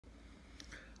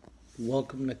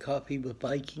Welcome to Coffee with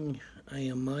Viking. I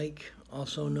am Mike,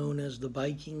 also known as the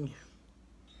Viking.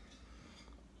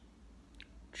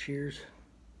 Cheers.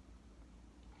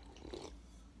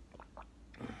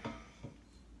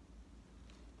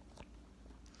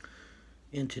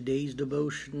 In today's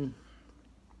devotion,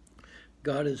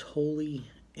 God is holy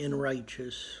and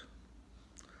righteous.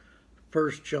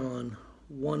 1 John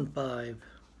 1:5.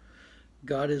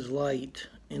 God is light,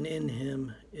 and in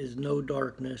him is no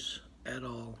darkness at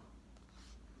all.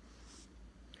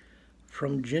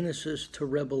 From Genesis to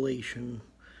Revelation,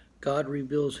 God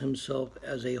reveals himself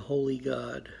as a holy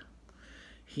God.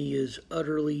 He is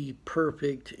utterly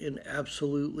perfect and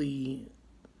absolutely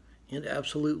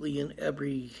in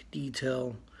every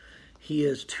detail. He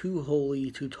is too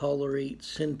holy to tolerate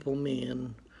sinful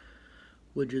man,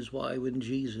 which is why when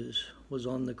Jesus was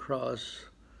on the cross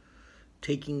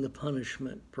taking the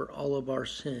punishment for all of our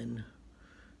sin,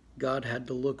 God had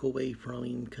to look away from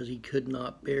him because he could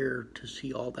not bear to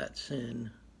see all that sin.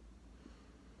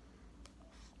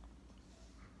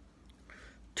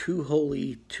 Too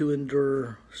holy to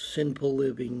endure sinful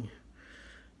living.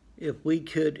 If we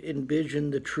could envision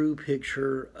the true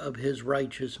picture of his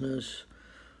righteousness,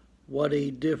 what a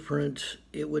difference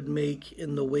it would make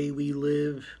in the way we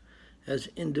live as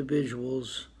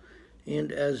individuals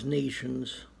and as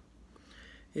nations.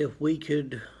 If we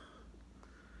could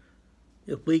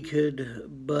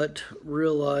but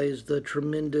realize the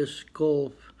tremendous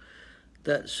gulf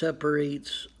that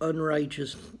separates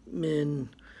unrighteous men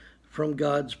from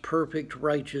God's perfect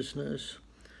righteousness.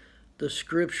 The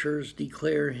scriptures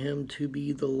declare him to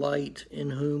be the light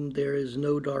in whom there is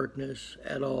no darkness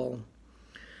at all,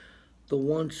 the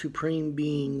one supreme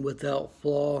being without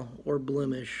flaw or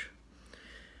blemish.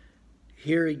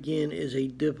 Here again is a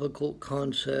difficult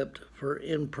concept for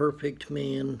imperfect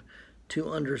man to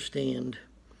understand.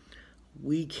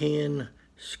 We can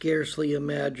scarcely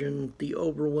imagine the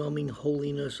overwhelming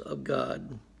holiness of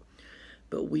God,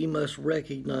 but we must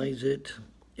recognize it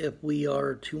if we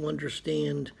are to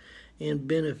understand and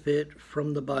benefit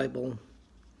from the Bible.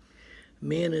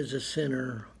 Man is a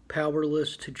sinner,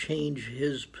 powerless to change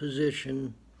his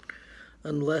position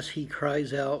unless he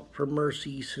cries out for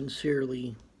mercy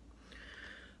sincerely.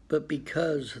 But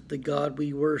because the God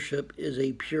we worship is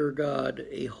a pure God,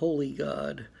 a holy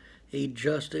God, a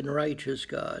just and righteous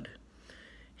God,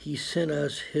 he sent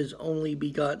us his only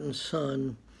begotten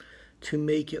Son to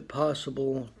make it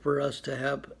possible for us to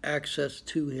have access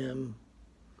to him.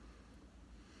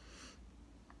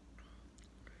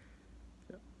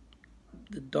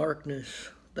 The darkness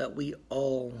that we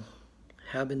all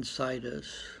have inside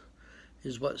us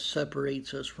is what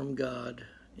separates us from God,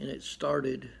 and it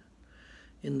started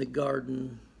in the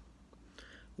garden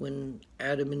when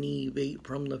Adam and Eve ate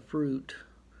from the fruit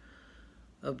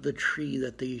of the tree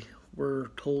that they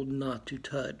were told not to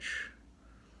touch.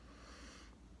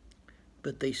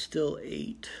 But they still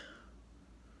ate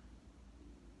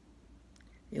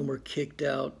and were kicked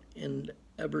out, and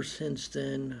ever since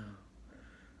then,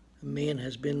 man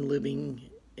has been living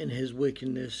in his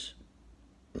wickedness.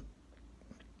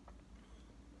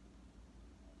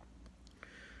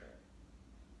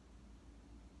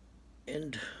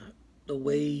 And the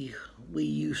way we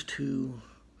used to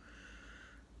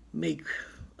make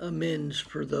amends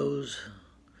for those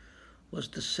was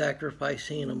to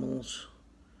sacrifice animals,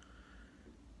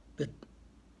 but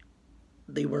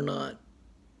they were not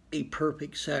a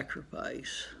perfect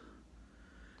sacrifice.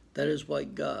 That is why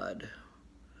God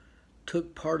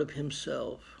took part of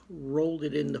himself, rolled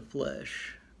it into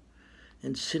flesh,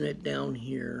 and sent it down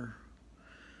here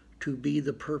to be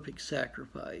the perfect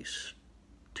sacrifice,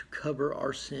 to cover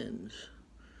our sins.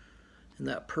 And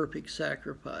that perfect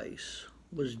sacrifice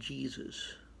was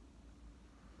Jesus.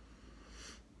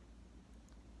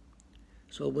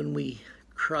 So when we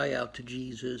cry out to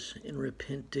Jesus and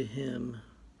repent to him,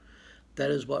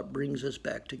 that is what brings us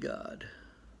back to God.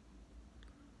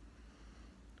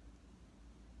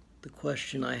 The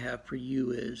question I have for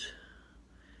you is,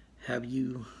 have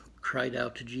you cried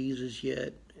out to Jesus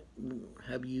yet?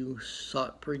 Have you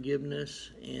sought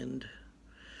forgiveness and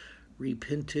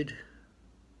repented?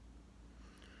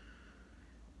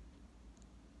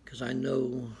 Because I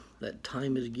know that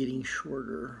time is getting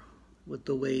shorter with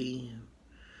the way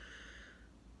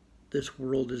this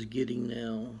world is getting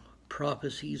now.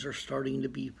 Prophecies are starting to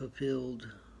be fulfilled.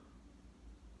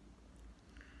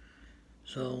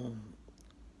 So,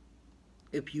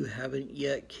 if you haven't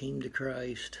yet came to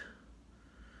Christ,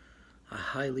 I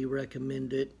highly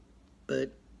recommend it,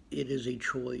 but it is a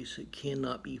choice. It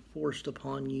cannot be forced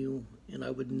upon you, and I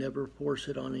would never force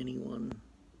it on anyone.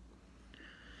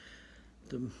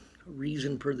 The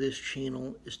reason for this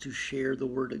channel is to share the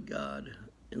Word of God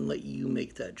and let you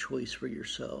make that choice for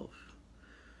yourself,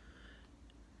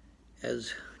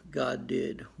 as God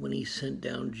did when He sent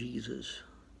down Jesus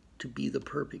to be the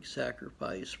perfect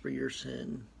sacrifice for your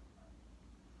sin.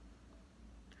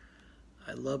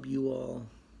 I love you all.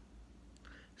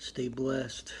 Stay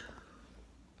blessed.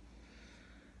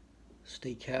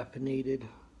 Stay caffeinated.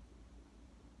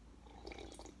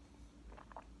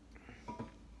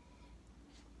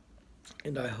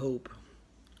 And I hope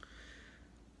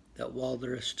that while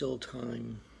there is still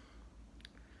time,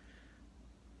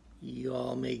 you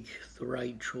all make the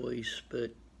right choice,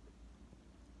 but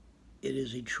it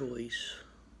is a choice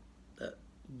that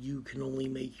you can only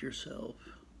make yourself.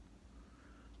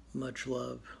 Much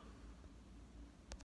love.